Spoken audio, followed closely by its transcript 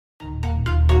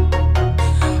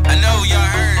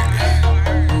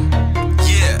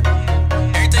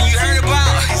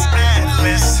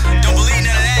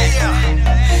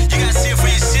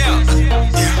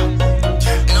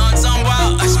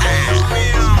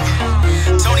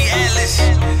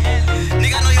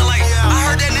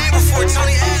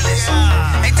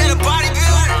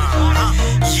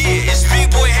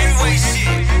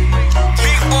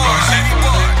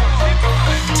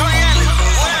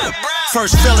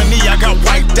First felony, I got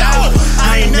wiped out.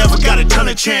 I ain't never got a ton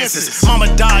of chances. Mama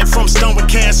died from stomach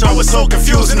cancer. I was so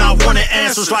confused and I wanted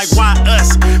answers like why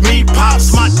us? Me,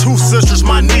 pops, my two sisters,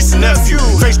 my niece and nephew.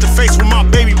 Face to face with my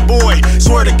baby boy.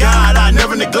 Swear to God, I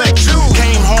never neglect you.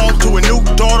 Came home to a new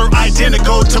daughter,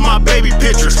 identical to my baby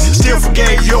pictures. Still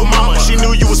forgave your mama. She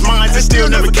knew you was mine, and still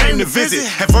never came to visit.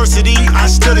 Adversity, I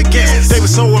stood against. They were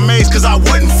so amazed cause I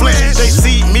wouldn't flinch. They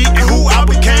see me and who I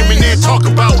became and then talk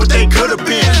about what they could have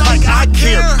been. Like I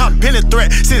care, I've been a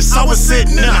threat since I was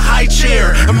sitting in a high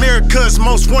chair. America's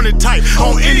most wanted type.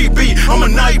 On any beat, I'm a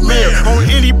nightmare. On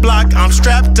any block, I'm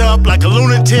strapped up like a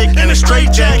lunatic in a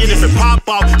straight jacket. If it pop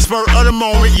off, spur of the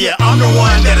moment, yeah, I'm the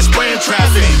one that is spraying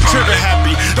traffic. Trigger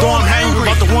happy, though I'm hangry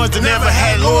about the ones that never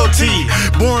had loyalty.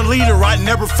 Born leader, I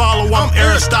never follow. I'm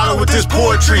Aristotle with this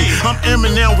poetry. I'm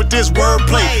Eminem with this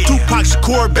wordplay. Tupac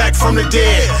Shakur back from the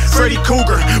dead. Freddy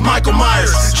Krueger, Michael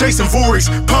Myers, Jason Voorhees,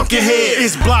 Pumpkinhead.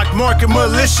 It's Block Market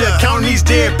Militia, counting these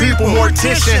dead people.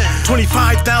 Mortician,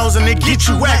 25,000 to get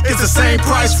you whacked is the same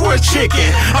price for a chicken.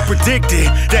 I predicted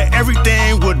that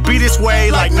everything would be this way,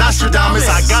 like Nostradamus.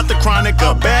 I got the chronic,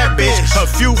 a bad bitch, a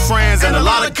few friends, and a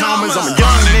lot of comments. I'm a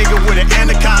young nigga with an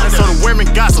anaconda, so the women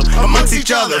gossip amongst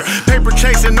each other. Paper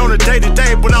chasing on a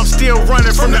day-to-day, but I'm still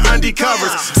running from the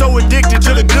undercovers. So addicted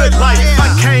to the good life, I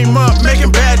came up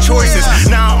making bad choices.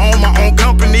 Now I own my own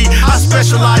company, I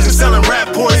specialize in selling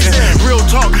rap poison. Real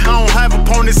talk, I don't have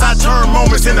opponents, I turn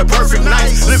moments into perfect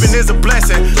nights. Living is a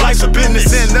blessing, life's a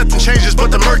business and nothing changes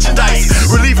but the merchandise.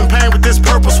 Relieving pain with this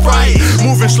purple Sprite,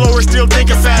 moving slower, still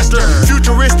thinking faster.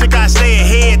 Futuristic, I stay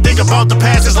ahead, think about the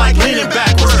past, it's like leaning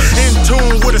backwards. In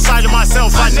tune with a side of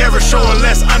myself I never show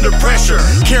unless under pressure.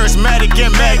 Charismatic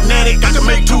and magnetic, I can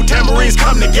make two tambourines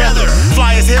come together.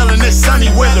 Fly as hell in this sunny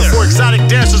weather. For exotic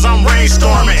dancers I'm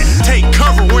rainstorming. Take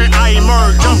cover when I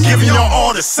emerge, I'm giving y'all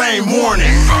all the same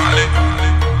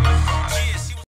warning.